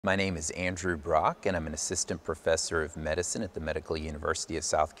My name is Andrew Brock, and I'm an assistant professor of medicine at the Medical University of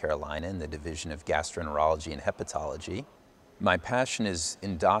South Carolina in the Division of Gastroenterology and Hepatology. My passion is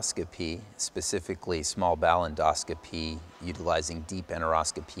endoscopy, specifically small bowel endoscopy, utilizing deep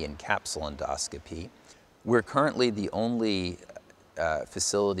enteroscopy and capsule endoscopy. We're currently the only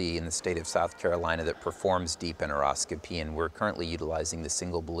facility in the state of South Carolina that performs deep enteroscopy, and we're currently utilizing the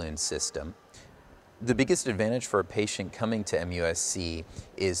single balloon system. The biggest advantage for a patient coming to MUSC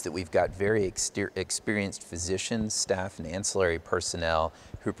is that we've got very experienced physicians, staff, and ancillary personnel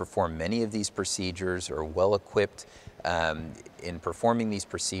who perform many of these procedures, are well equipped in performing these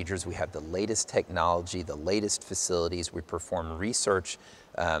procedures. We have the latest technology, the latest facilities. We perform research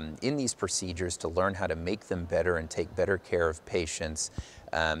in these procedures to learn how to make them better and take better care of patients,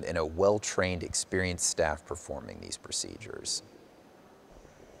 and a well-trained, experienced staff performing these procedures.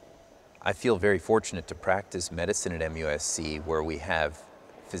 I feel very fortunate to practice medicine at MUSC, where we have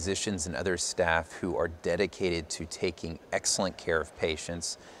physicians and other staff who are dedicated to taking excellent care of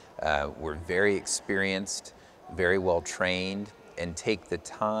patients. We're very experienced, very well trained, and take the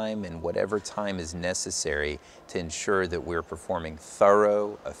time and whatever time is necessary to ensure that we're performing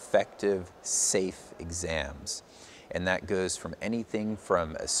thorough, effective, safe exams. And that goes from anything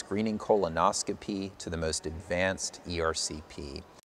from a screening colonoscopy to the most advanced ERCP.